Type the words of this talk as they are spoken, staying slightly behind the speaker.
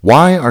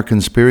Why are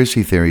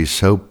conspiracy theories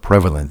so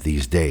prevalent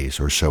these days,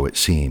 or so it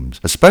seems,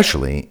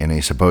 especially in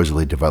a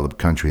supposedly developed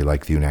country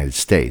like the United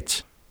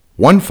States?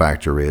 One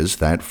factor is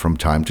that from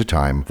time to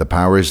time, the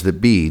powers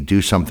that be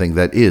do something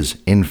that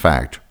is, in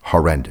fact,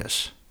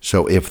 horrendous.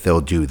 So if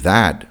they'll do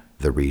that,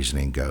 the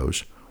reasoning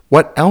goes,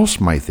 what else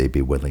might they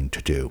be willing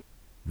to do?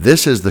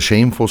 This is the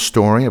shameful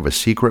story of a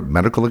secret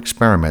medical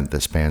experiment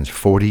that spans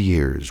 40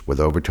 years with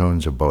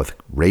overtones of both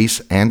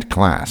race and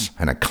class,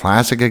 and a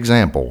classic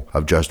example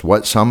of just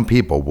what some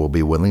people will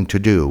be willing to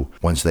do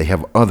once they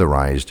have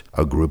otherized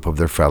a group of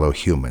their fellow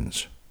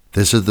humans.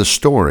 This is the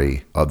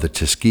story of the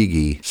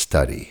Tuskegee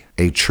study,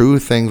 a true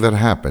thing that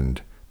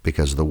happened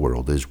because the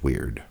world is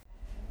weird.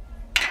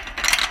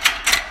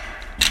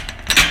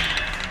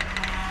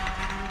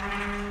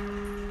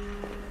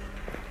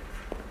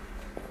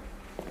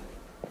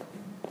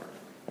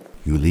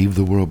 You leave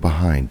the world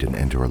behind and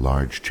enter a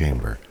large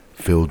chamber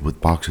filled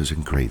with boxes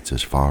and crates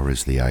as far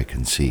as the eye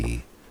can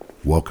see.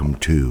 Welcome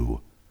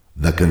to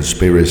the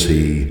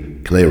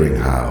Conspiracy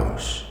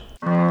Clearinghouse,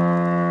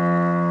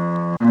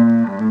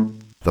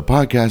 the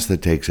podcast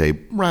that takes a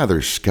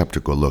rather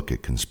skeptical look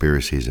at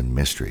conspiracies and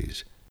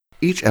mysteries.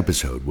 Each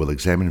episode will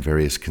examine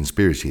various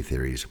conspiracy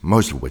theories,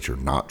 most of which are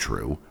not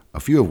true, a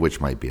few of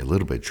which might be a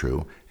little bit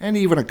true, and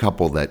even a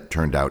couple that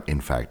turned out, in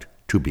fact,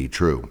 to be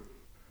true.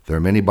 There are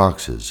many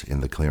boxes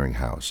in the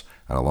clearinghouse,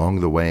 and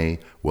along the way,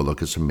 we'll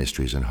look at some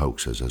mysteries and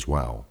hoaxes as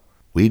well.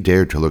 We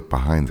dare to look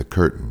behind the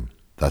curtain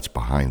that's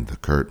behind the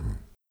curtain.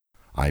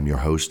 I'm your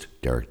host,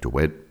 Derek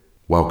DeWitt.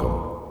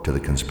 Welcome to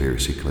the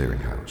Conspiracy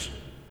Clearinghouse.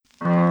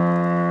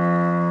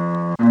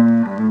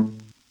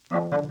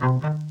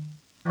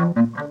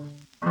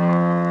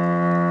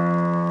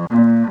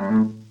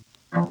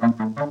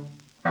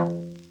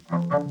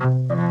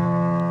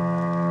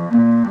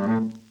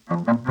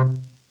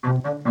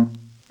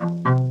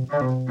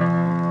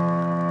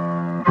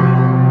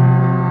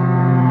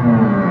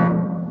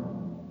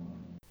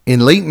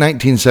 In late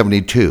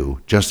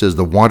 1972, just as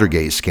the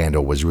Watergate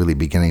scandal was really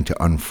beginning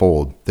to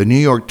unfold, the New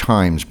York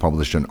Times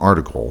published an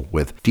article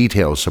with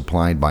details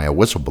supplied by a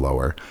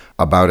whistleblower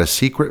about a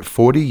secret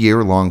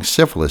 40-year-long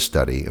syphilis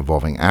study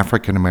involving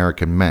African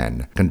American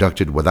men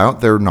conducted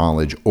without their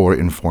knowledge or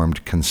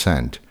informed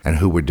consent and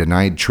who were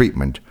denied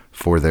treatment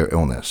for their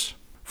illness.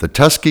 The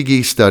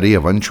Tuskegee study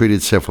of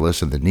untreated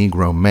syphilis in the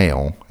Negro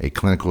male, a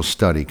clinical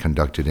study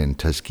conducted in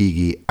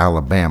Tuskegee,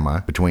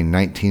 Alabama between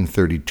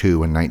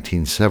 1932 and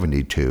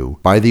 1972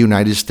 by the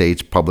United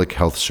States Public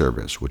Health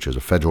Service, which is a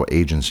federal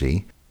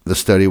agency. The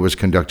study was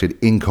conducted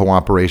in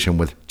cooperation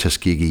with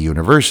Tuskegee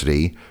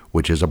University,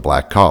 which is a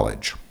black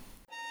college.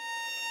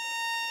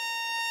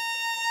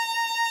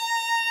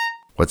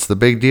 What's the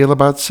big deal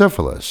about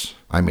syphilis?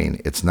 I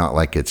mean, it's not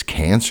like it's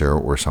cancer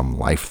or some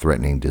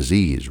life-threatening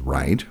disease,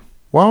 right?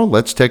 Well,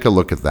 let's take a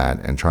look at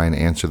that and try and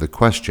answer the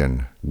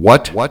question,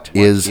 what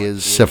is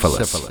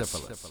syphilis?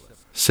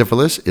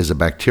 Syphilis is a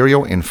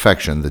bacterial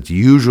infection that's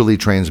usually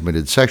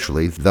transmitted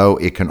sexually, though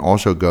it can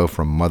also go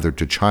from mother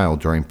to child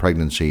during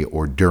pregnancy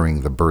or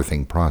during the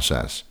birthing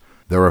process.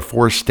 There are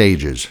 4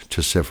 stages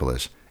to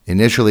syphilis.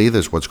 Initially,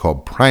 there's what's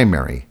called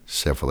primary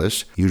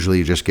syphilis. Usually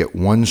you just get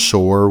one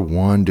sore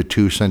 1 to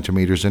 2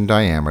 centimeters in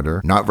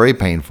diameter, not very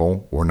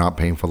painful or not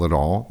painful at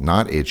all,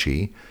 not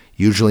itchy.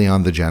 Usually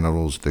on the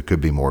genitals, there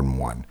could be more than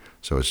one.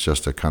 So it's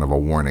just a kind of a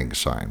warning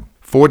sign.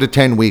 4 to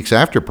 10 weeks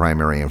after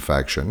primary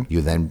infection,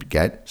 you then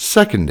get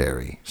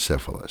secondary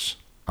syphilis.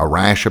 A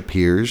rash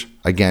appears,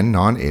 again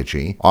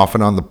non-itchy,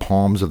 often on the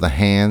palms of the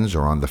hands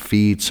or on the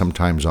feet,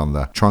 sometimes on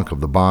the trunk of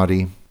the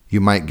body. You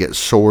might get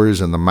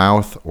sores in the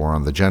mouth or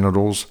on the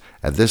genitals.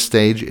 At this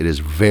stage, it is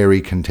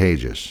very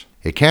contagious.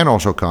 It can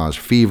also cause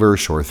fever,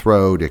 sore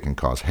throat. It can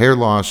cause hair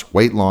loss,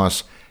 weight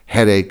loss,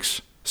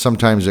 headaches.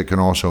 Sometimes it can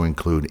also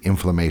include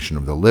inflammation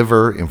of the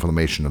liver,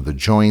 inflammation of the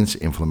joints,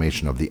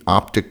 inflammation of the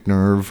optic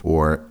nerve,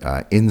 or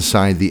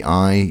inside the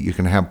eye you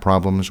can have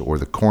problems, or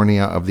the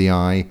cornea of the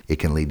eye. It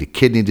can lead to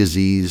kidney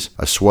disease,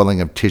 a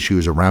swelling of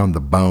tissues around the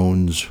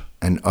bones,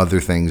 and other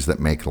things that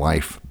make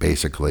life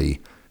basically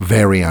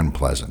very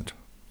unpleasant.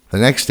 The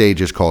next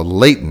stage is called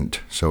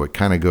latent, so it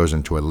kind of goes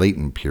into a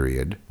latent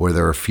period where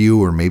there are few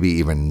or maybe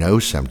even no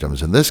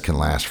symptoms, and this can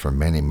last for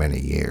many, many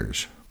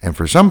years. And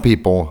for some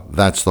people,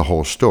 that's the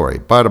whole story.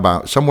 But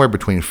about somewhere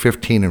between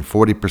 15 and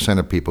 40%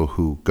 of people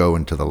who go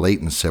into the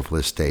latent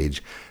syphilis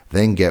stage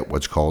then get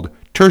what's called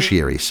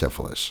tertiary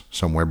syphilis,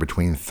 somewhere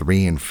between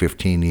 3 and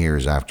 15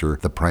 years after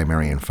the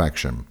primary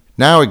infection.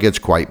 Now it gets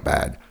quite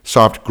bad.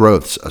 Soft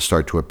growths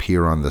start to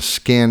appear on the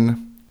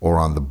skin, or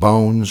on the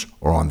bones,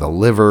 or on the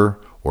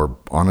liver, or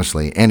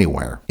honestly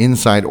anywhere,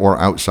 inside or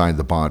outside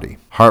the body.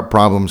 Heart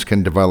problems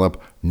can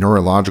develop,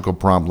 neurological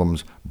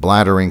problems,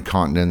 bladder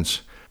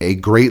incontinence, a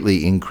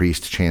greatly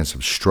increased chance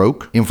of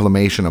stroke,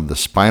 inflammation of the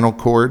spinal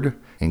cord,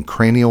 and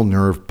cranial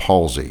nerve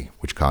palsy,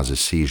 which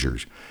causes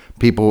seizures.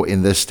 People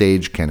in this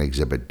stage can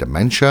exhibit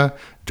dementia,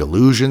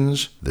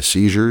 delusions, the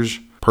seizures,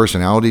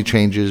 personality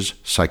changes,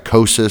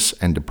 psychosis,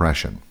 and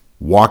depression.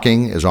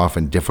 Walking is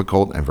often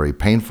difficult and very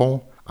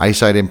painful.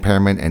 Eyesight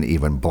impairment and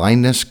even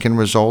blindness can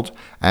result,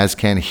 as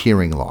can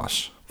hearing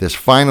loss. This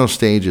final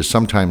stage is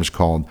sometimes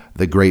called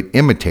the great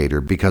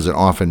imitator because it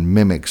often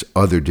mimics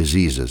other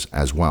diseases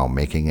as well,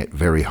 making it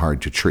very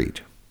hard to treat.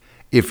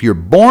 If you're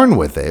born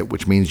with it,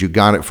 which means you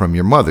got it from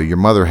your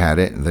mother had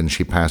it and then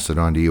she passed it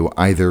on to you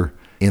either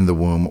in the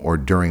womb or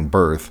during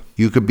birth,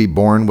 you could be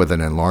born with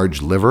an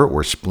enlarged liver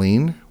or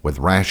spleen, with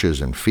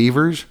rashes and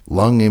fevers,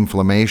 lung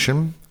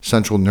inflammation,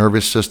 central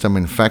nervous system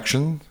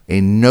infection, a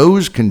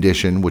nose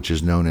condition which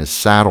is known as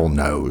saddle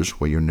nose,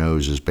 where your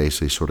nose is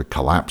basically sort of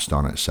collapsed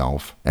on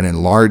itself, an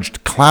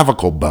enlarged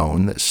clavicle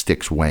bone that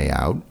sticks way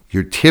out.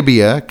 Your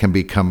tibia can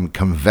become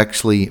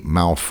convexly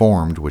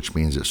malformed, which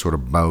means it sort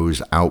of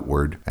bows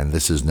outward, and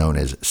this is known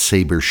as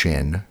saber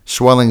shin.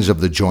 Swellings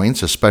of the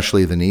joints,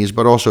 especially the knees,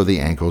 but also the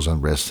ankles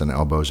and wrists and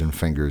elbows and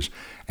fingers,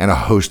 and a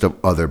host of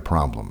other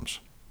problems.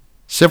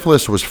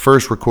 Syphilis was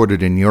first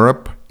recorded in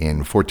Europe in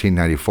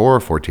 1494,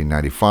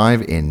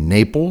 1495 in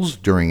Naples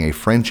during a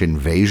French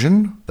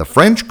invasion. The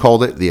French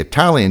called it the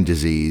Italian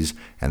disease,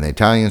 and the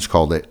Italians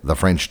called it the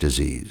French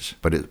disease.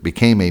 But it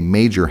became a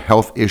major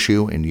health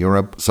issue in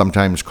Europe,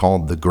 sometimes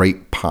called the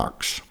Great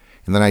Pox.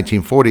 In the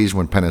 1940s,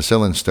 when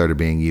penicillin started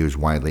being used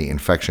widely,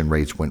 infection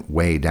rates went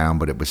way down,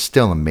 but it was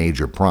still a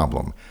major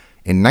problem.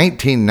 In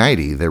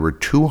 1990, there were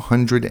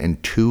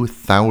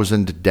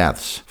 202,000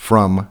 deaths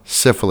from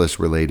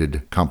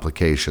syphilis-related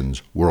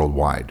complications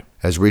worldwide.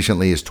 As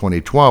recently as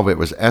 2012, it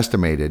was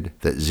estimated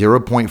that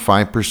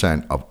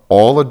 0.5% of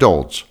all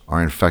adults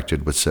are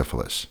infected with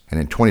syphilis. And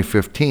in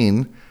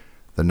 2015,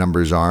 the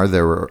numbers are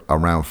there were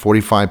around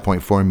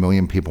 45.4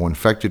 million people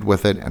infected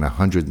with it and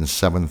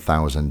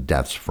 107,000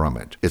 deaths from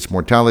it. Its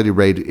mortality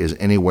rate is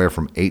anywhere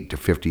from 8 to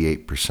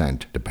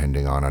 58%,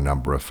 depending on a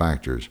number of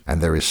factors,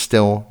 and there is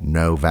still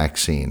no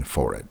vaccine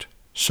for it.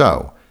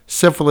 So,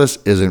 syphilis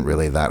isn't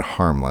really that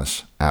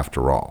harmless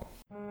after all.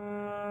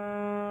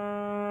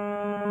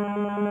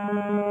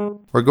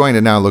 We're going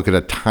to now look at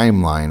a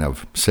timeline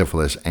of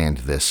syphilis and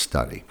this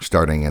study,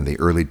 starting in the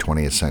early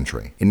 20th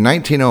century. In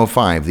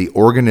 1905, the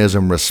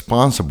organism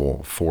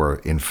responsible for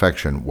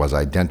infection was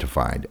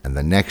identified, and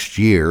the next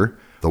year,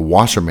 the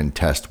Wassermann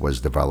test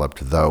was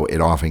developed, though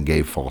it often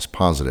gave false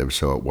positives,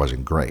 so it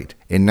wasn't great.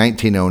 In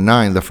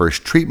 1909, the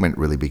first treatment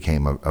really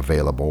became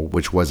available,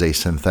 which was a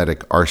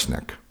synthetic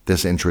arsenic.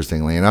 This,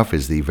 interestingly enough,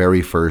 is the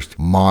very first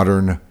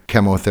modern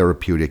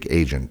chemotherapeutic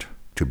agent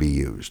to be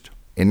used.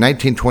 In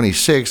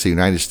 1926, the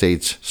United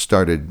States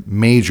started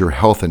major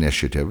health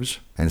initiatives,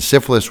 and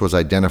syphilis was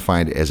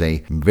identified as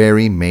a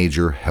very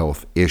major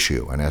health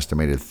issue. An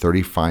estimated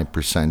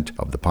 35%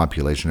 of the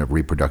population of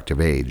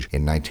reproductive age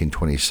in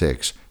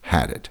 1926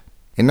 had it.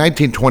 In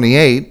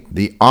 1928,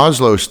 the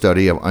Oslo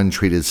study of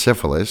untreated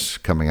syphilis,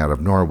 coming out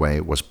of Norway,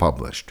 was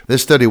published.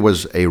 This study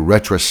was a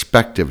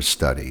retrospective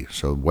study,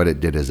 so what it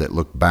did is it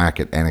looked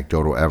back at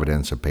anecdotal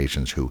evidence of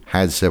patients who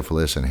had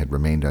syphilis and had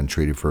remained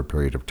untreated for a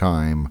period of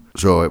time.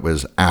 So it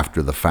was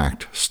after the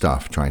fact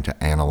stuff, trying to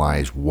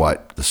analyze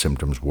what the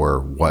symptoms were,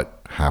 what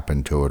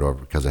happened to it, or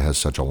because it has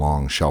such a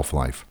long shelf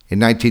life. In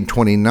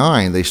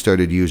 1929, they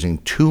started using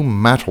two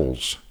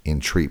metals in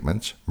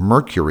treatments,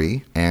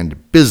 mercury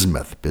and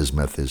bismuth.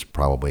 Bismuth is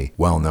probably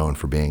well known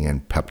for being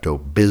in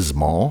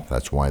Pepto-Bismol,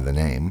 that's why the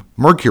name.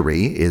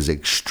 Mercury is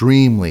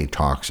extremely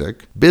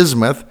toxic.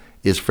 Bismuth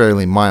is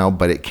fairly mild,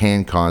 but it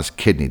can cause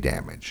kidney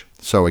damage.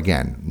 So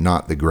again,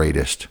 not the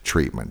greatest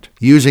treatment.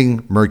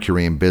 Using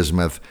mercury and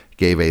bismuth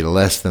gave a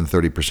less than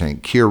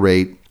 30% cure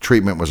rate.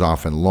 Treatment was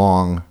often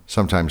long,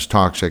 sometimes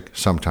toxic,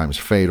 sometimes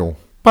fatal,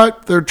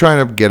 but they're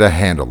trying to get a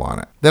handle on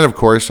it. Then, of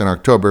course, in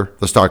October,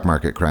 the stock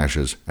market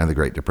crashes and the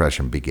Great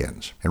Depression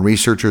begins. And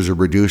researchers are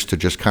reduced to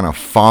just kind of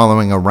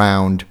following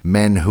around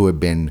men who have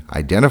been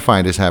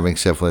identified as having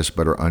syphilis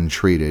but are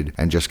untreated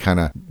and just kind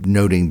of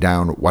noting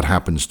down what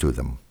happens to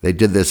them. They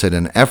did this in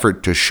an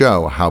effort to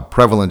show how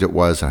prevalent it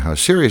was and how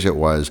serious it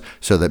was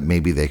so that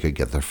maybe they could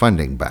get their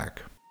funding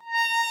back.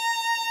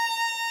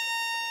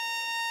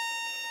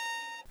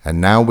 And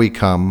now we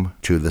come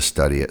to the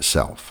study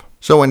itself.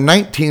 So in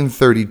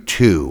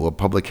 1932, a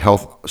public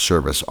health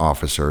service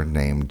officer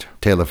named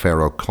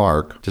Taliaferro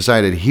Clark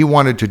decided he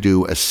wanted to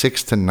do a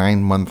 6 to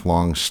 9 month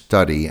long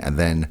study and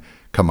then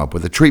come up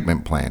with a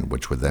treatment plan,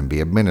 which would then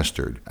be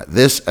administered.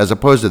 This, as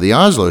opposed to the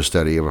Oslo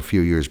study of a few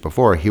years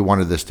before, he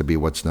wanted this to be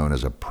what's known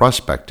as a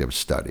prospective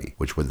study,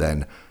 which would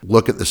then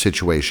look at the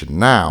situation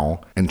now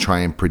and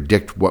try and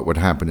predict what would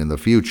happen in the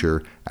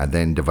future and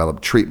then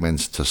develop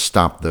treatments to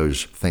stop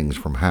those things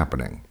from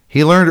happening.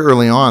 He learned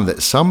early on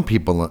that some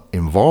people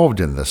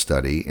involved in the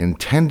study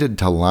intended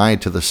to lie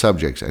to the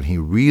subjects, and he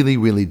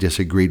really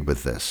disagreed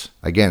with this.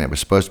 Again, it was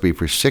supposed to be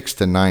for 6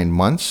 to 9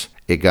 months.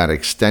 It got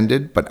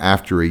extended, but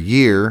after a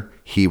year,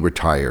 he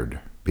retired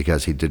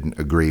because he didn't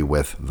agree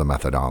with the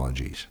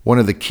methodologies. One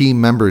of the key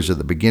members at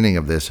the beginning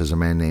of this is a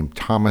man named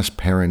Thomas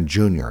Perrin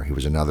Jr. He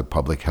was another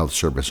public health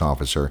service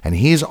officer, and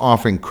he's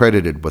often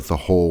credited with the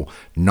whole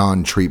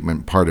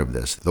non-treatment part of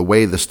this. The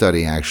way the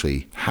study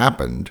actually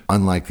happened,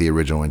 unlike the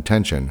original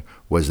intention,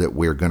 was that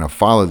we're going to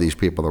follow these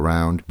people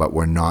around, but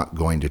we're not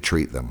going to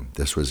treat them.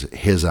 This was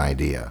his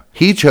idea.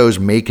 He chose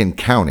Macon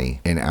County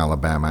in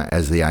Alabama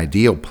as the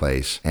ideal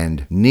place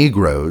and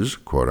Negroes,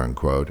 quote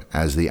unquote,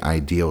 as the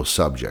ideal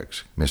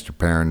subjects. Mr.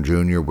 Perrin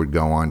Jr. would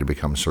go on to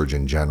become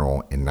Surgeon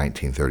General in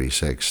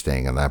 1936,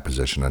 staying in that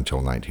position until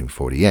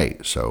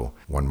 1948. So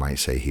one might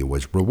say he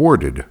was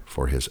rewarded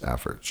for his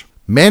efforts.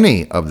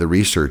 Many of the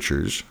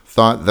researchers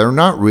thought they're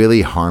not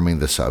really harming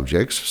the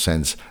subjects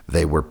since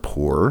they were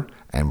poor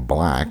and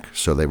black,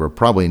 so they were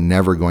probably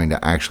never going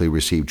to actually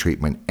receive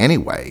treatment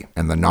anyway,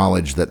 and the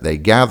knowledge that they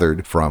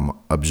gathered from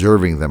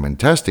observing them and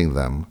testing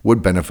them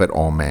would benefit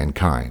all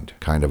mankind.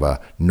 Kind of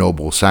a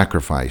noble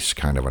sacrifice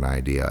kind of an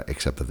idea,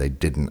 except that they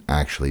didn't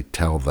actually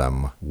tell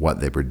them what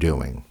they were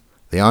doing.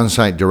 The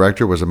on-site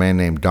director was a man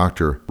named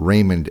Dr.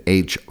 Raymond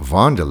H.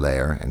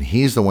 Vondelaire, and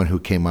he's the one who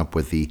came up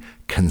with the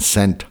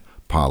consent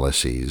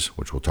policies,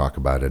 which we'll talk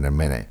about in a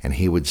minute, and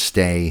he would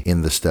stay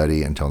in the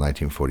study until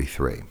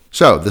 1943.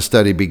 So the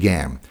study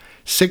began.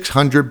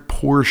 600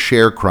 poor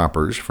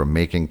sharecroppers from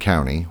Macon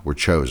County were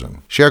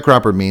chosen.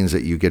 Sharecropper means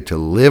that you get to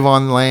live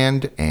on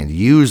land and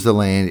use the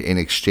land in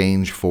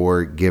exchange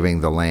for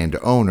giving the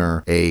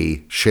landowner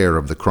a share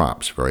of the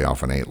crops, very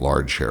often a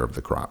large share of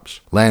the crops.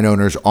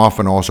 Landowners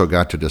often also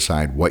got to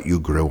decide what you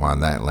grew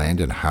on that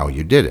land and how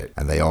you did it,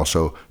 and they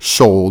also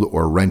sold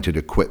or rented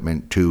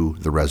equipment to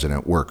the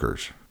resident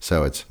workers.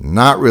 So it's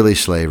not really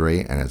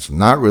slavery and it's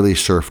not really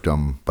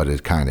serfdom, but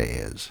it kind of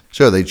is.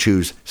 So they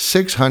choose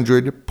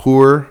 600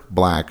 poor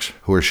blacks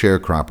who are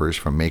sharecroppers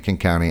from Macon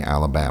County,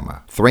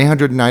 Alabama.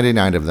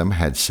 399 of them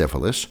had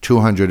syphilis,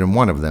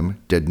 201 of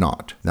them did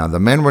not. Now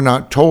the men were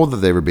not told that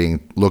they were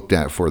being looked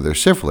at for their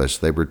syphilis.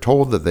 They were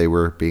told that they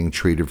were being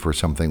treated for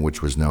something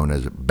which was known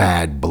as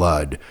bad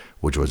blood,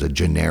 which was a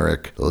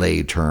generic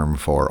lay term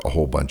for a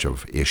whole bunch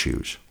of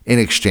issues. In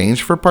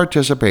exchange for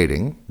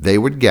participating, they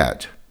would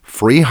get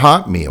free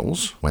hot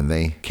meals when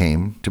they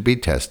came to be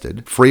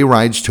tested, free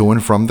rides to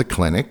and from the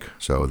clinic,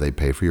 so they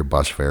pay for your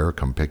bus fare or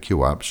come pick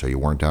you up, so you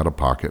weren't out of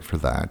pocket for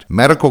that.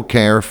 Medical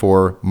care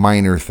for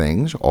minor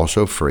things,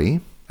 also free,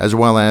 as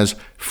well as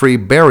free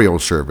burial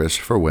service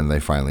for when they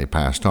finally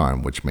passed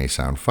on, which may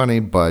sound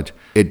funny, but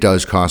it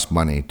does cost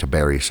money to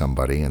bury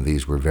somebody, and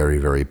these were very,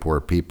 very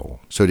poor people.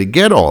 So to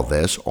get all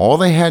this, all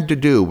they had to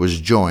do was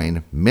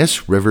join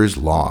Miss Rivers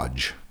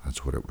Lodge.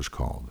 That's what it was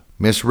called.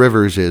 Miss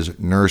Rivers is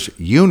Nurse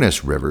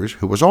Eunice Rivers,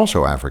 who was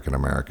also African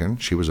American.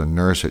 She was a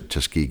nurse at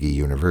Tuskegee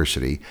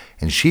University,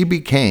 and she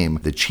became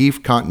the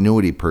chief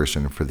continuity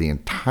person for the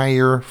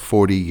entire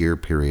 40-year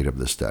period of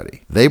the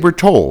study. They were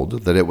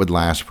told that it would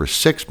last for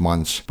 6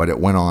 months, but it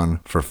went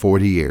on for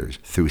 40 years,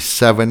 through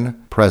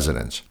 7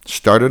 presidents.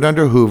 Started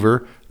under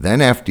Hoover, then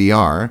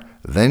FDR,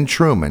 then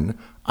Truman,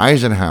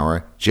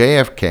 Eisenhower,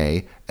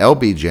 JFK,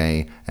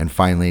 LBJ, and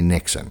finally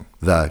Nixon.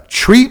 The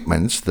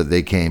treatments that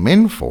they came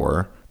in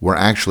for were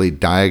actually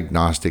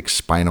diagnostic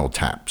spinal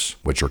taps,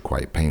 which are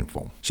quite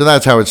painful. So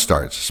that's how it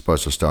starts. It's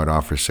supposed to start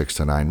off for 6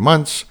 to 9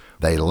 months.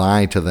 They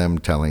lie to them,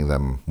 telling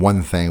them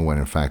one thing when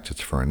in fact it's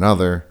for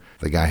another.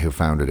 The guy who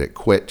founded it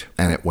quit,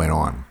 and it went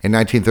on. In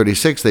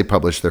 1936, they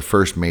published their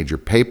first major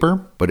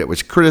paper, but it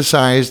was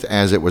criticized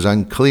as it was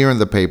unclear in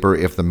the paper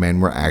if the men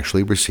were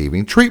actually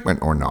receiving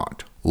treatment or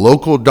not.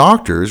 Local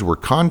doctors were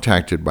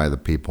contacted by the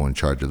people in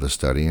charge of the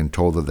study and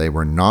told that they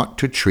were not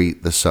to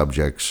treat the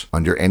subjects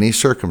under any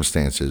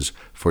circumstances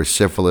for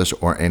syphilis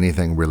or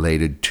anything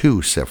related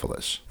to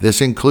syphilis. This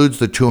includes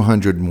the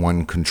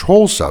 201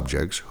 control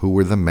subjects, who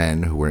were the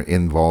men who were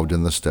involved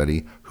in the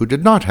study who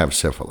did not have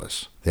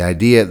syphilis. The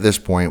idea at this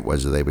point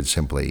was that they would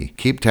simply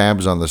keep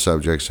tabs on the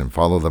subjects and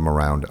follow them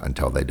around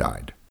until they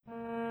died.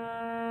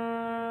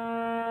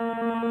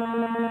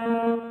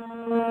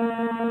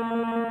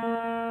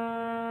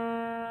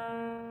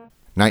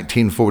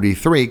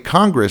 1943,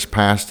 Congress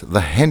passed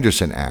the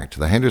Henderson Act.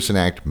 The Henderson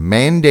Act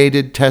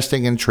mandated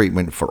testing and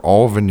treatment for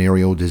all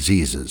venereal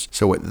diseases.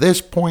 So at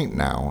this point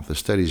now, the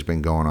study's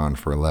been going on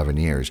for 11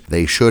 years,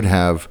 they should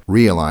have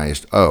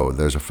realized, oh,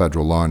 there's a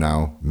federal law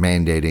now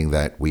mandating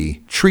that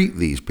we treat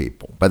these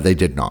people. But they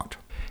did not.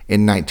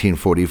 In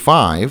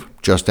 1945,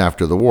 just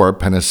after the war,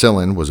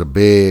 penicillin was a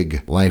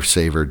big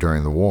lifesaver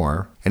during the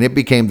war, and it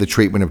became the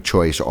treatment of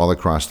choice all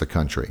across the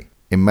country.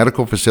 In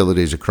medical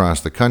facilities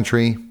across the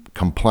country,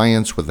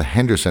 compliance with the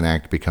Henderson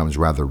Act becomes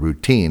rather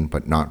routine,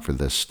 but not for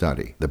this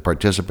study. The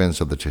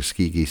participants of the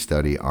Tuskegee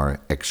study are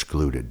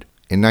excluded.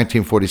 In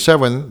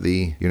 1947,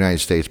 the United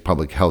States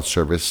Public Health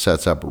Service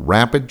sets up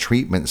rapid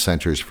treatment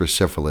centers for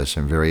syphilis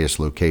in various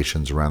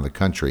locations around the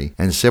country,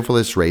 and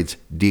syphilis rates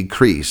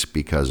decrease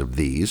because of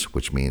these,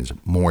 which means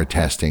more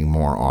testing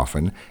more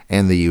often,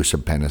 and the use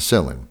of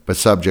penicillin. But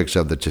subjects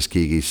of the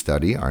Tuskegee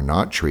study are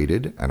not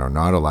treated and are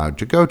not allowed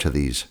to go to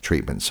these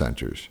treatment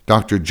centers.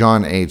 Dr.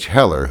 John H.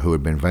 Heller, who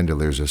had been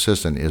Vendelier's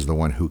assistant, is the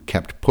one who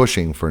kept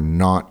pushing for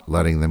not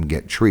letting them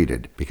get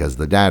treated, because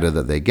the data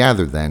that they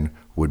gathered then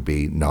would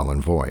be null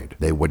and void.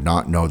 They would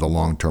not know the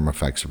long-term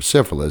effects of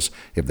syphilis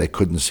if they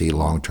couldn't see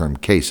long-term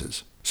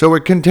cases. So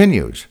it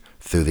continues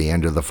through the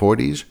end of the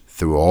 40s,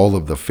 through all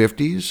of the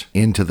 50s,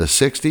 into the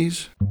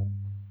 60s.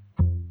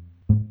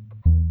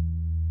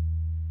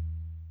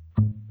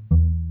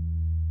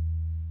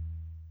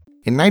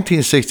 In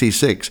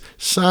 1966,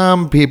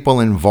 some people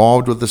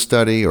involved with the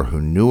study or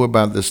who knew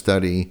about the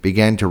study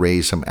began to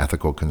raise some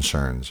ethical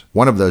concerns.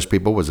 One of those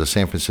people was a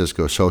San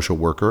Francisco social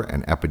worker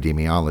and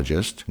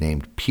epidemiologist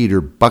named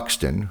Peter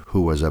Buxton,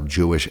 who was of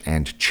Jewish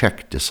and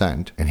Czech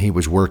descent, and he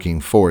was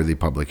working for the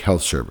Public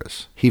Health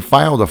Service. He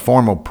filed a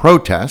formal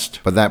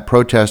protest, but that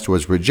protest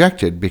was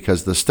rejected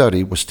because the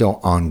study was still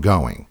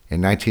ongoing.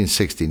 In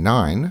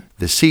 1969,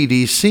 the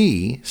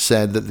CDC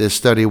said that this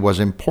study was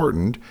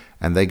important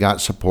and they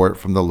got support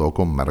from the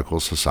local medical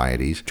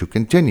societies to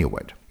continue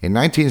it. In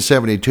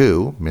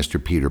 1972,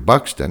 Mr. Peter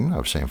Buxton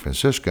of San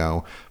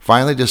Francisco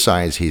finally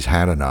decides he's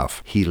had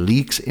enough. He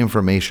leaks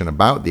information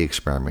about the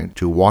experiment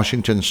to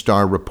Washington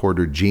Star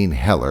reporter Gene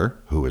Heller,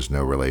 who is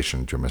no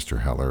relation to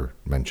Mr. Heller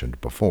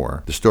mentioned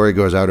before. The story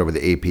goes out over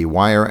the AP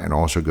wire and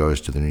also goes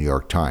to the New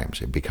York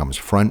Times. It becomes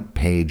front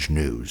page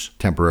news,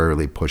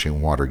 temporarily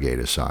pushing Watergate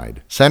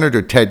aside.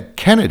 Senator Ted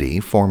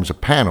Kennedy forms a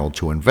panel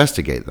to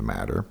investigate the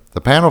matter.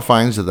 The panel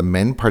finds that the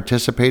men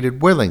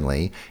participated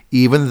willingly,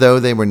 even though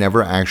they were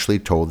never actually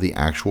told the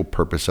actual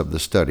purpose of the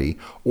study,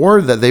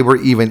 or that they were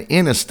even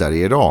in a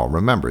study at all.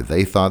 Remember,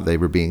 they thought they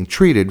were being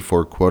treated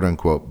for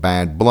quote-unquote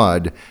bad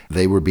blood.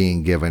 They were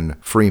being given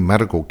free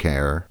medical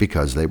care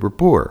because they were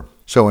poor.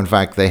 So in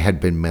fact, they had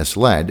been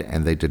misled,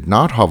 and they did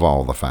not have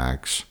all the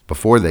facts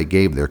before they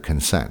gave their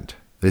consent.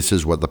 This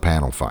is what the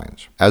panel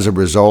finds. As a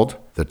result,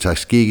 the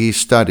Tuskegee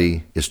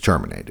study is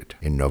terminated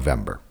in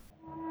November.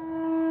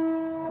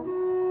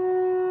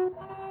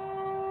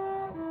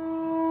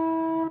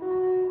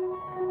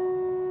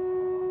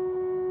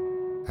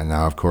 And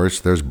now, of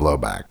course, there's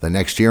blowback. The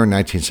next year, in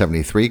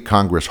 1973,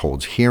 Congress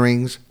holds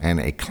hearings, and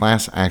a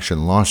class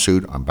action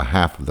lawsuit on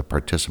behalf of the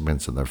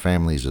participants and their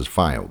families is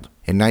filed.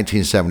 In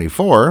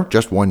 1974,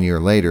 just 1 year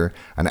later,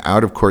 an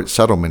out-of-court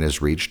settlement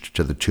is reached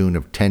to the tune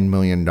of $10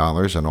 million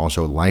and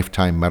also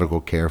lifetime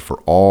medical care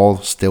for all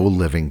still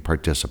living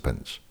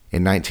participants.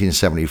 In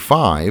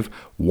 1975,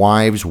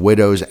 wives,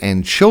 widows,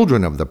 and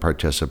children of the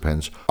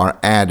participants are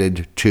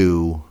added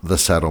to the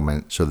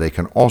settlement so they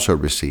can also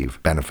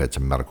receive benefits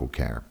and medical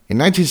care. In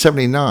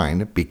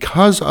 1979,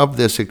 because of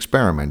this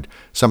experiment,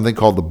 something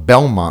called the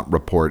Belmont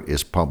Report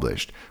is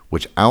published,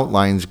 which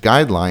outlines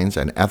guidelines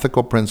and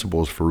ethical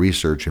principles for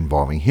research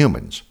involving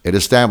humans. It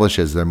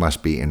establishes there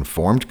must be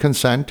informed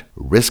consent,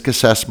 risk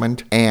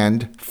assessment,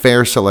 and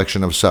fair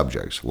selection of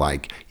subjects,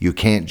 like you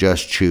can't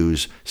just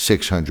choose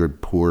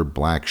 600 poor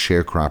black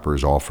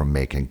sharecroppers all from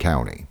Macon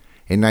County.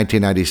 In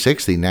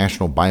 1996, the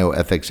National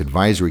Bioethics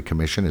Advisory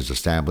Commission is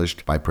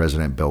established by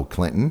President Bill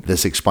Clinton.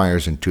 This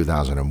expires in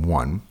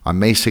 2001. On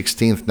May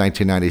 16,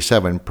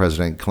 1997,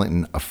 President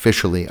Clinton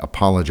officially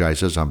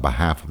apologizes on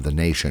behalf of the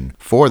nation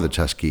for the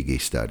Tuskegee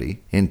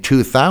study. In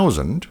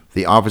 2000,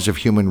 the Office of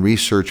Human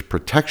Research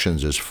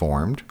Protections is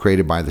formed,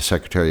 created by the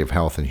Secretary of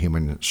Health and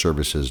Human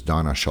Services,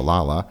 Donna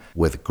Shalala,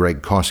 with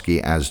Greg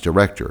Koski as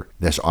director.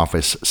 This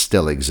office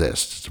still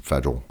exists. It's a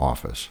federal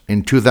office.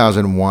 In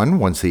 2001,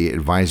 once the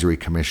Advisory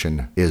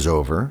Commission is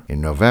over,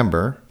 in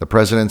November, the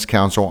President's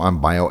Council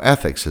on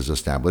Bioethics is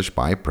established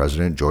by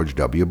President George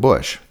W.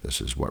 Bush. This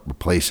is what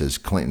replaces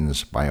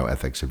Clinton's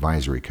Bioethics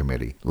Advisory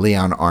Committee.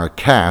 Leon R.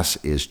 Cass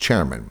is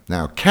chairman.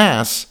 Now,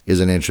 Cass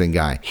is an interesting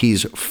guy.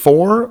 He's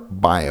for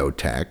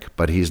biotech,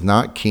 but he's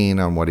not keen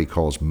on what he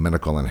calls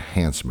medical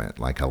enhancement,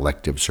 like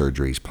elective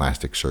surgeries,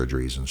 plastic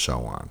surgeries, and so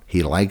on.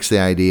 He likes the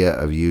idea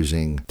of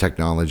using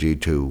technology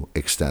to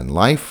extend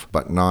life,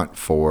 but not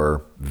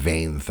for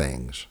vain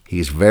things.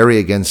 He's very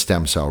against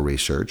stem cell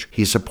research.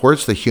 He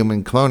supports the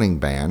human cloning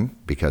ban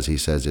because he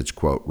says it's,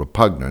 quote,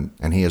 repugnant,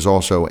 and he is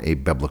also a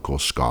biblical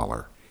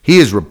scholar. He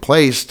is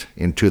replaced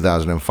in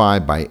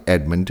 2005 by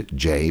Edmund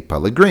J.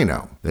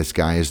 Pellegrino. This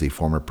guy is the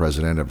former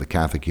president of the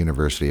Catholic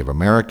University of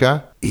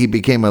America. He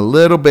became a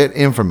little bit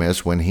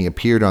infamous when he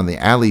appeared on the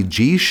Ali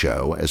G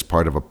show as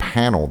part of a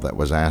panel that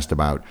was asked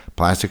about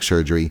plastic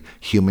surgery,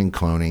 human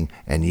cloning,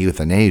 and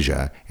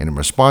euthanasia. And in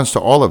response to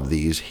all of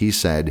these, he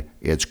said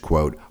it's,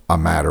 quote, a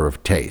matter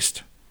of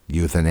taste.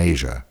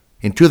 Euthanasia.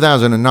 In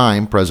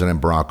 2009,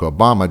 President Barack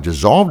Obama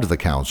dissolved the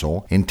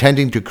council,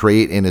 intending to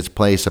create in its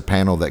place a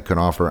panel that could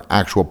offer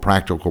actual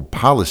practical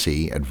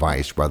policy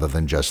advice rather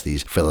than just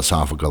these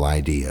philosophical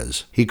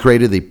ideas. He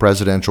created the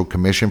Presidential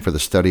Commission for the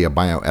Study of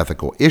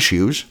Bioethical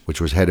Issues, which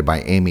was headed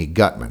by Amy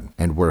Gutmann,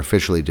 and were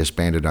officially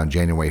disbanded on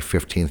January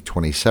 15,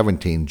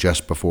 2017,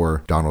 just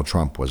before Donald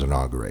Trump was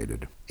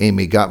inaugurated.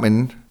 Amy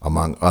Gutmann,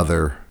 among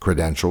other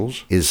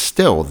credentials, is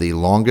still the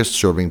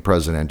longest-serving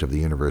president of the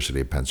University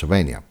of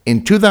Pennsylvania.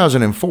 In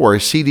 2004,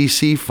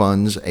 CDC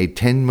funds a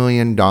 $10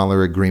 million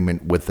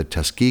agreement with the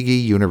Tuskegee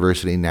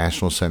University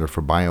National Center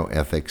for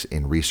Bioethics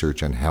in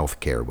Research and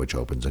Healthcare, which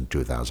opens in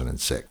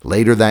 2006.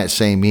 Later that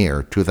same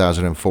year,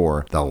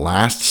 2004, the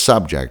last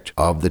subject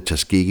of the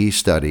Tuskegee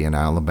study in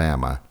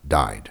Alabama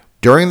died.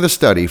 During the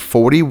study,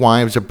 40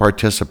 wives of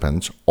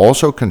participants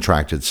also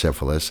contracted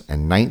syphilis,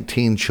 and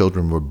 19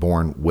 children were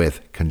born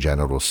with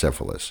congenital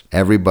syphilis.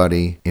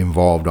 Everybody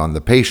involved on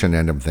the patient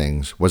end of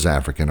things was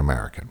African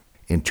American.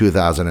 In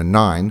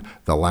 2009,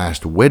 the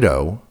last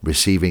widow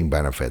receiving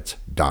benefits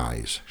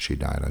dies. She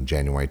died on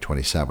January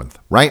 27th.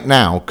 Right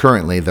now,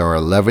 currently, there are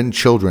 11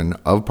 children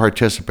of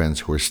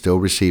participants who are still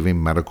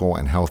receiving medical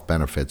and health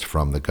benefits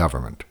from the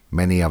government.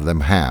 Many of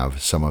them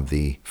have some of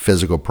the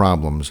physical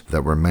problems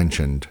that were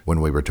mentioned when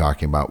we were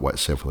talking about what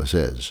syphilis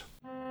is.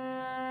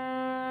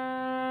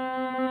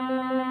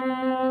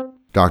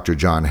 Dr.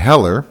 John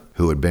Heller,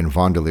 who had been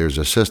Vondelier's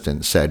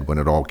assistant, said when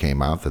it all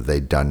came out that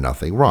they'd done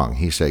nothing wrong.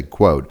 He said,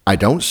 quote, "I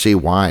don't see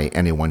why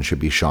anyone should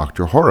be shocked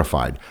or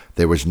horrified.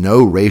 There was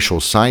no racial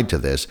side to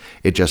this.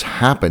 It just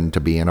happened to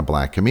be in a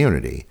black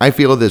community. I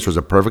feel this was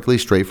a perfectly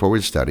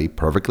straightforward study,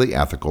 perfectly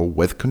ethical,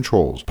 with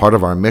controls. Part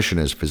of our mission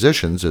as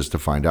physicians is to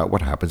find out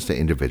what happens to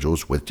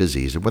individuals with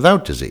disease and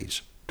without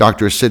disease."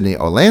 Dr. Sidney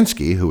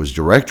Olansky, who was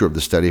director of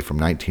the study from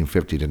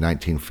 1950 to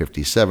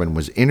 1957,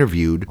 was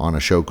interviewed on a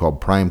show called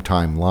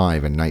Primetime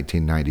Live in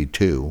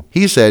 1992.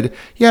 He said,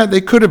 "Yeah, they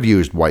could have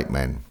used white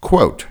men."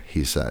 Quote,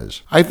 he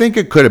says, "I think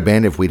it could have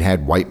been if we'd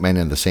had white men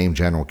in the same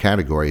general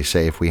category,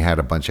 say if we had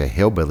a bunch of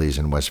hillbillies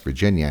in West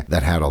Virginia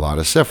that had a lot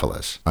of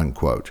syphilis,"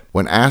 unquote.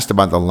 When asked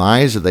about the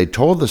lies that they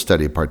told the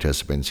study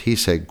participants, he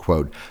said,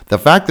 quote, "The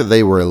fact that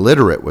they were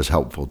illiterate was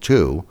helpful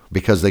too,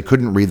 because they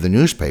couldn't read the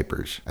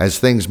newspapers. As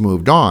things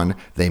moved on,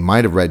 they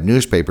might have read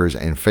newspapers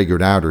and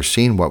figured out or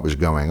seen what was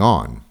going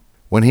on."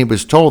 When he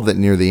was told that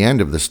near the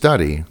end of the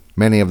study,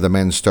 many of the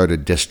men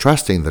started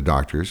distrusting the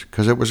doctors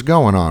because it was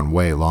going on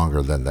way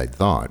longer than they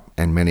thought,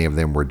 and many of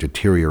them were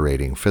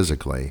deteriorating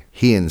physically.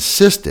 He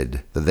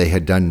insisted that they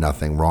had done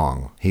nothing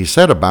wrong. He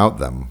said about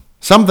them,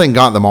 "Something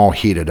got them all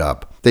heated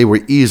up. They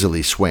were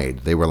easily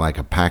swayed. They were like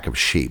a pack of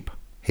sheep."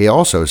 He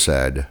also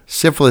said,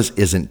 "Syphilis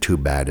isn't too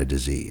bad a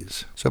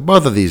disease." So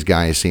both of these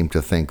guys seem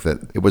to think that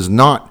it was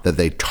not that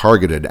they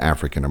targeted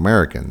African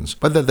Americans,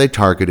 but that they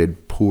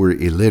targeted poor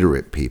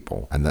illiterate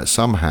people, and that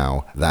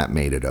somehow that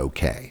made it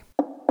okay.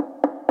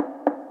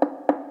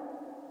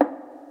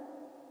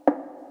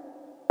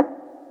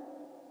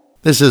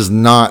 This is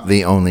not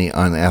the only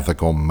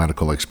unethical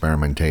medical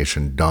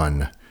experimentation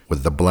done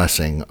with the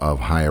blessing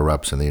of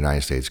higher-ups in the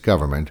United States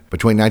government.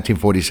 Between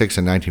 1946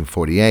 and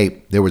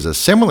 1948, there was a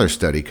similar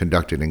study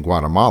conducted in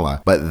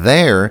Guatemala, but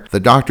there, the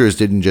doctors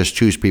didn't just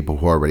choose people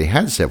who already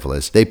had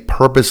syphilis. They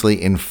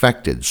purposely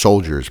infected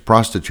soldiers,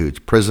 prostitutes,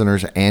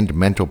 prisoners, and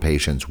mental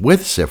patients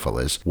with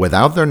syphilis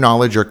without their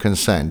knowledge or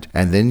consent,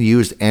 and then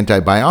used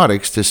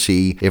antibiotics to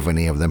see if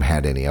any of them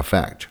had any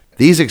effect.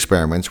 These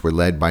experiments were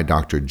led by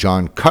Dr.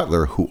 John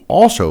Cutler, who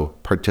also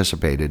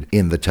participated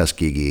in the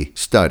Tuskegee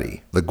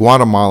study. The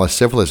Guatemala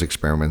syphilis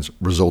experiments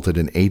resulted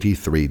in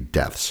 83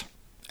 deaths.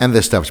 And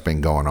this stuff's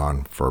been going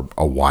on for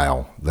a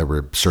while. There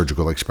were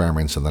surgical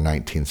experiments in the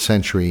 19th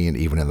century and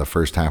even in the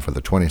first half of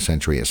the 20th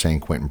century at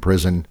San Quentin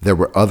Prison. There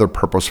were other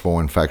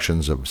purposeful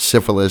infections of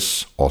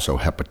syphilis, also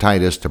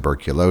hepatitis,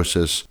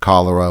 tuberculosis,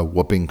 cholera,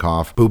 whooping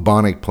cough,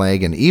 bubonic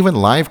plague, and even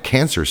live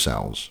cancer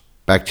cells.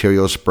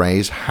 Bacterial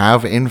sprays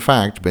have, in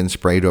fact, been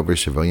sprayed over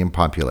civilian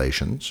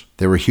populations.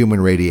 There were human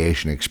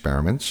radiation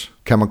experiments,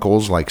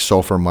 chemicals like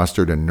sulfur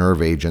mustard and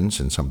nerve agents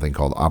in something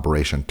called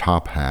Operation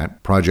Top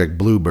Hat, Project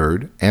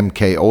Bluebird,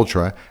 MK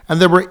Ultra, and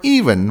there were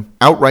even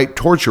outright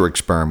torture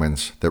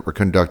experiments that were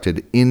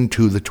conducted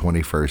into the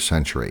 21st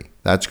century.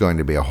 That's going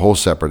to be a whole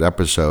separate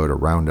episode, a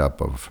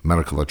roundup of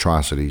medical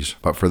atrocities.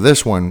 But for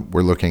this one,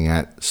 we're looking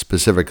at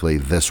specifically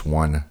this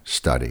one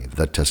study,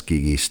 the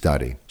Tuskegee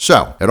study.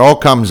 So, it all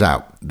comes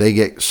out. They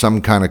get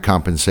some kind of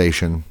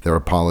compensation. They're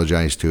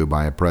apologized to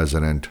by a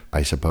president.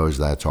 I suppose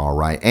that's all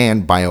right.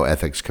 And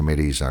bioethics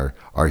committees are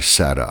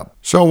set up.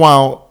 So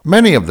while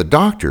many of the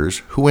doctors,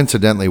 who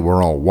incidentally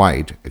were all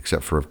white,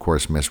 except for, of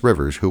course, Miss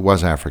Rivers, who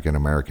was African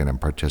American and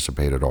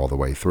participated all the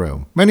way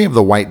through, many of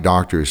the white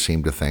doctors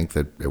seemed to think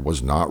that it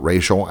was not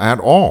racial at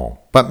all.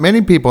 But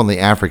many people in the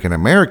African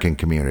American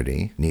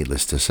community,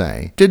 needless to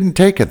say, didn't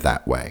take it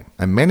that way,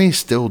 and many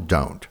still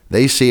don't.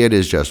 They see it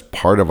as just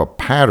part of a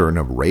pattern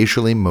of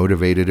racially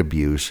motivated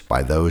abuse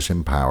by those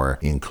in power,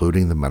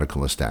 including the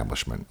medical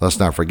establishment. Let's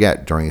not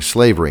forget, during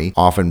slavery,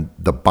 often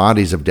the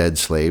bodies of dead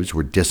slaves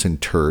were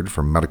disinterred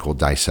for medical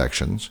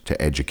dissections to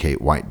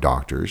educate white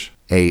doctors.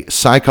 A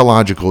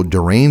psychological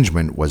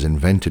derangement was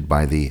invented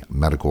by the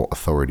medical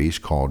authorities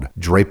called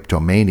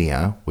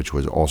drapetomania, which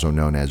was also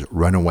known as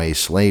runaway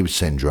slave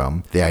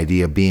syndrome. The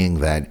idea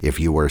being that if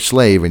you were a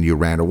slave and you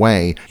ran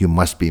away, you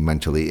must be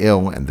mentally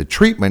ill, and the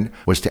treatment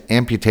was to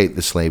amputate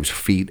the slave's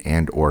feet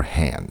and or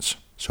hands.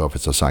 So if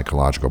it's a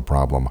psychological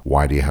problem,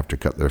 why do you have to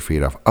cut their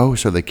feet off? Oh,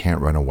 so they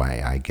can't run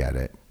away. I get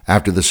it.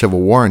 After the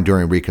Civil War and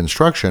during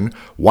Reconstruction,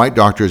 white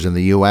doctors in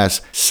the U.S.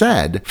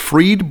 said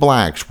freed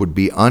blacks would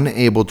be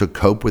unable to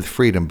cope with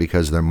freedom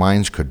because their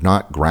minds could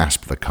not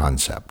grasp the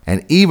concept.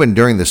 And even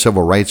during the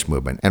Civil Rights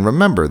Movement, and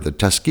remember, the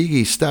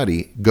Tuskegee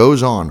study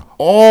goes on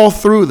all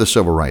through the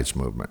Civil Rights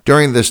Movement.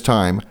 During this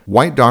time,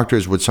 white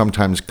doctors would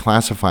sometimes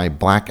classify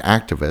black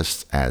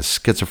activists as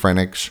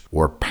schizophrenics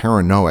or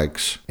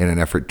paranoics in an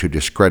effort to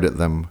discredit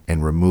them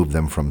and remove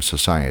them from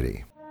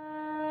society.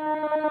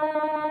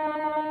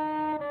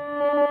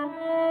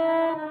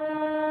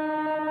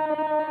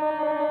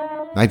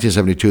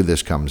 1972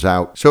 this comes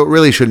out, so it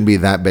really shouldn't be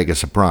that big a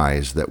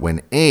surprise that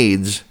when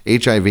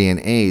HIV and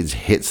AIDS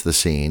hits the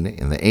scene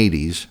in the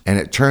 80s, and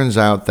it turns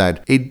out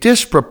that a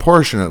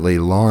disproportionately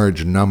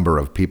large number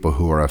of people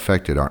who are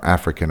affected are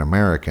African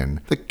American,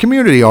 the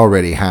community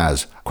already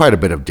has quite a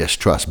bit of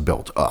distrust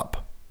built up.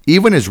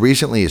 Even as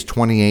recently as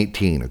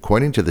 2018,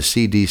 according to the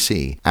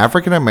CDC,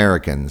 African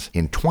Americans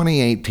in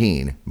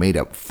 2018 made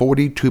up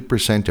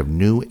 42% of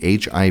new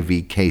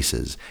HIV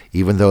cases,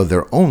 even though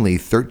they're only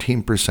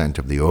 13%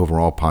 of the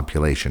overall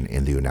population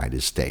in the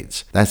United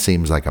States. That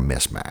seems like a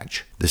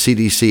mismatch. The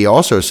CDC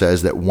also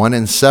says that 1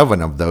 in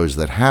 7 of those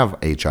that have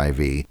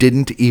HIV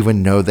didn't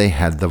even know they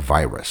had the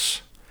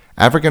virus.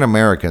 African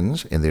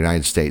Americans in the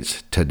United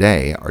States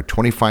today are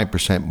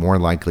 25% more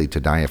likely to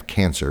die of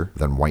cancer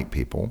than white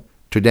people.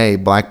 Today,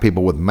 black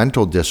people with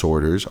mental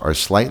disorders are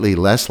slightly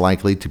less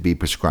likely to be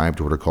prescribed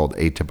what are called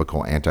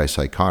atypical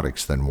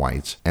antipsychotics than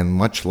whites, and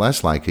much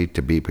less likely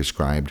to be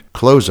prescribed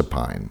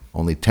clozapine.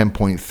 Only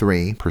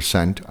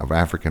 10.3% of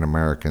African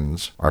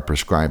Americans are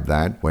prescribed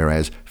that,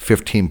 whereas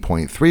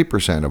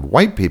 15.3% of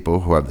white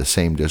people who have the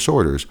same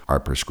disorders are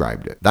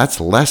prescribed it.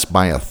 That's less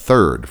by a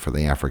third for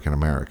the African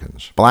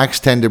Americans. Blacks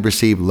tend to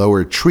receive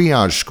lower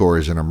triage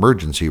scores in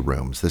emergency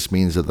rooms. This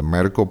means that the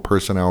medical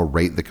personnel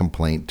rate the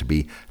complaint to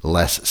be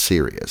less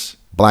serious.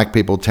 Black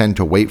people tend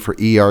to wait for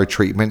ER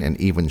treatment and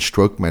even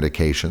stroke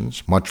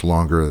medications much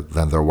longer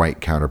than their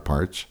white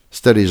counterparts.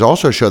 Studies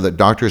also show that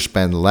doctors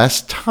spend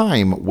less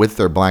time with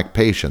their black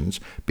patients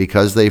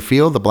because they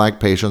feel the black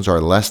patients are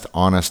less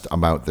honest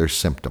about their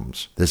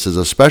symptoms. This is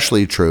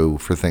especially true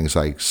for things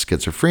like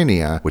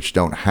schizophrenia, which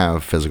don't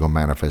have physical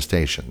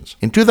manifestations.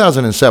 In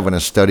 2007,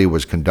 a study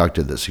was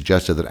conducted that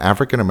suggested that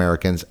African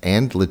Americans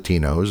and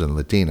Latinos and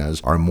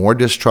Latinas are more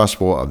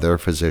distrustful of their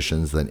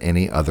physicians than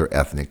any other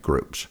ethnic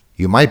groups.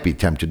 You might be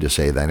tempted to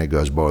say then it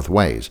goes both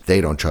ways. They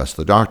don't trust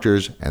the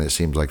doctors, and it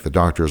seems like the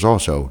doctors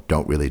also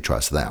don't really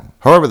trust them.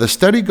 However, the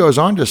study goes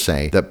on to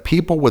say that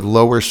people with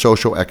lower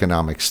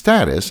socioeconomic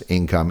status,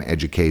 income,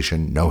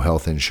 education, no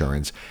health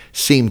insurance,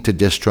 seem to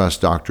distrust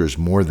doctors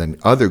more than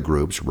other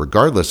groups,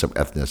 regardless of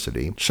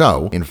ethnicity.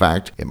 So, in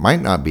fact, it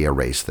might not be a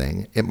race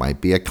thing, it might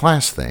be a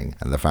class thing,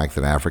 and the fact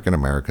that African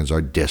Americans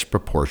are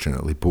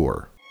disproportionately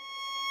poor.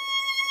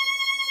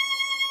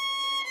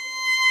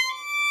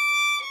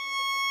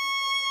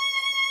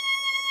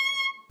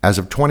 As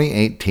of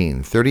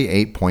 2018,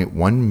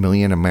 38.1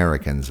 million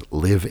Americans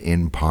live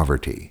in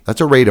poverty.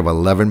 That's a rate of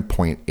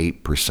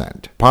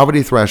 11.8%.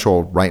 Poverty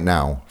threshold right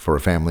now for a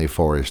family of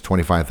 4 is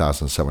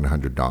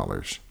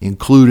 $25,700.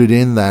 Included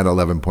in that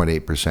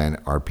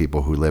 11.8% are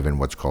people who live in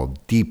what's called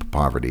deep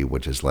poverty,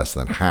 which is less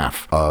than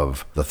half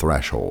of the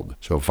threshold.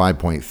 So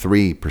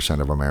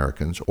 5.3% of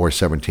Americans, or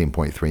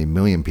 17.3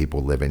 million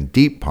people, live in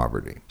deep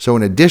poverty. So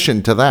in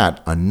addition to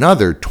that,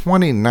 another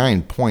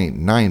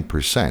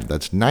 29.9%,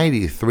 that's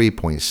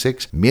 93.6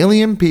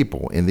 million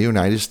people in the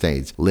United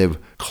States live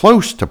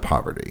close to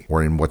poverty,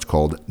 or in what's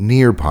called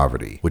near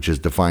poverty, which is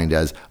defined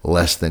as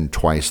less than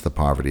twice the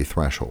poverty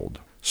threshold.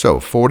 So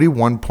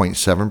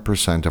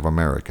 41.7% of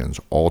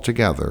Americans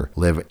altogether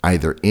live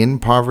either in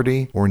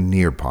poverty or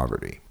near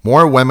poverty.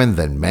 More women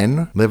than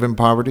men live in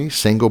poverty.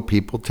 Single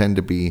people tend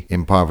to be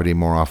in poverty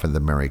more often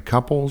than married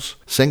couples.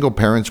 Single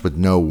parents with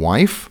no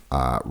wife,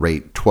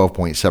 rate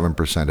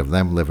 12.7% of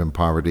them live in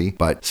poverty,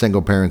 but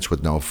single parents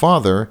with no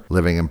father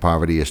living in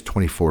poverty is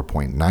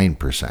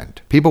 24.9%.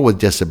 People with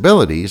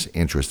disabilities,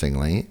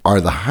 interestingly, are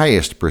the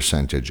highest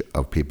percentage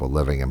of people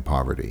living in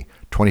poverty.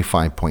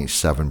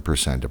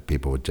 25.7% of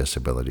people with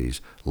disabilities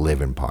live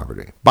in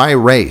poverty. By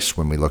race,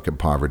 when we look at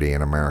poverty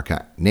in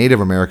America, Native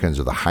Americans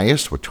are the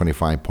highest, with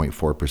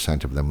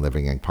 25.4% of them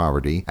living in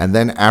poverty, and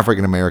then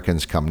African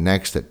Americans come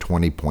next at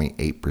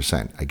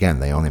 20.8%. Again,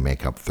 they only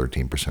make up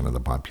 13% of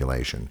the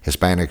population.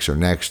 Hispanics are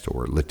next,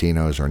 or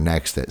Latinos are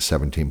next at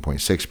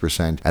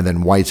 17.6%, and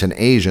then whites and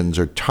Asians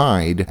are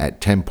tied at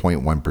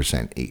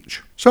 10.1%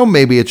 each. So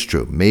maybe it's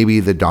true. Maybe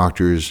the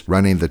doctors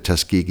running the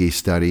Tuskegee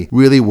study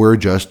really were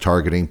just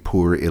targeting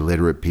poor,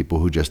 illiterate people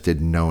who just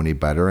didn't know any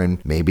better, and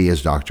maybe,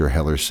 as Dr.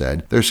 Heller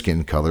said, their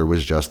skin color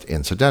was just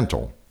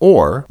incidental.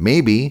 Or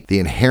maybe the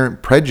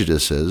inherent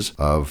prejudices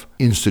of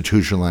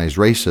institutionalized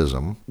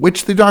racism,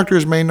 which the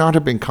doctors may not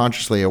have been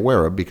consciously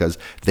aware of because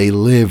they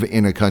live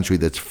in a country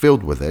that's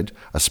filled with it,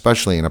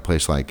 especially in a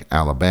place like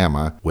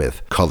Alabama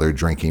with colored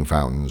drinking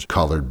fountains,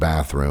 colored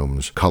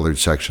bathrooms, colored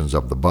sections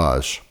of the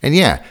bus. And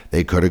yeah,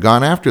 they could have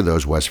gone after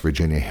those West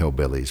Virginia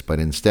hillbillies, but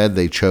instead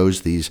they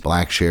chose these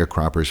black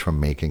sharecroppers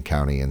from Macon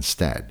County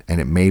instead. And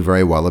it may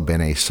very well have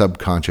been a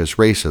subconscious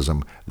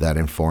racism that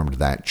informed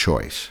that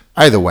choice.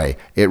 Either way,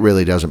 it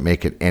really doesn't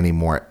make it any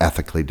more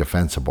ethically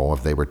defensible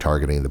if they were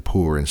targeting the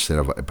poor instead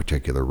of a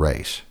particular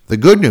race. The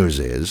good news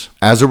is,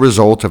 as a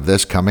result of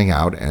this coming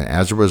out and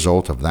as a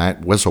result of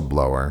that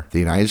whistleblower, the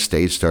United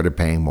States started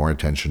paying more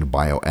attention to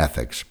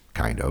bioethics,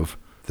 kind of.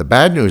 The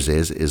bad news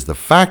is the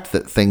fact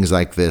that things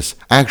like this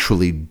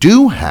actually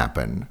do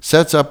happen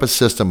sets up a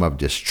system of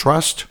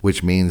distrust,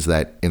 which means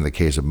that in the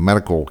case of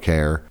medical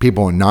care,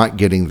 people are not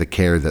getting the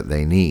care that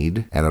they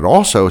need. And it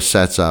also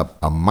sets up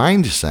a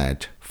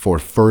mindset for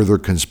further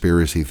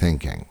conspiracy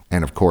thinking.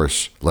 And of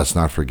course, let's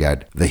not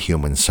forget the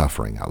human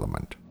suffering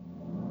element.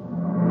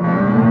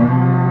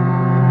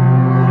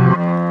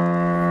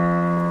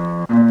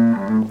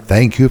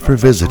 Thank you for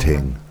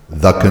visiting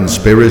The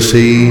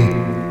Conspiracy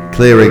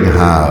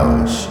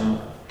Clearinghouse.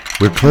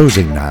 We're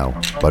closing now,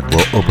 but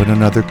we'll open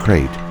another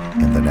crate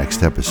in the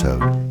next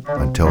episode.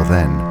 Until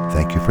then,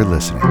 thank you for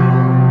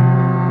listening.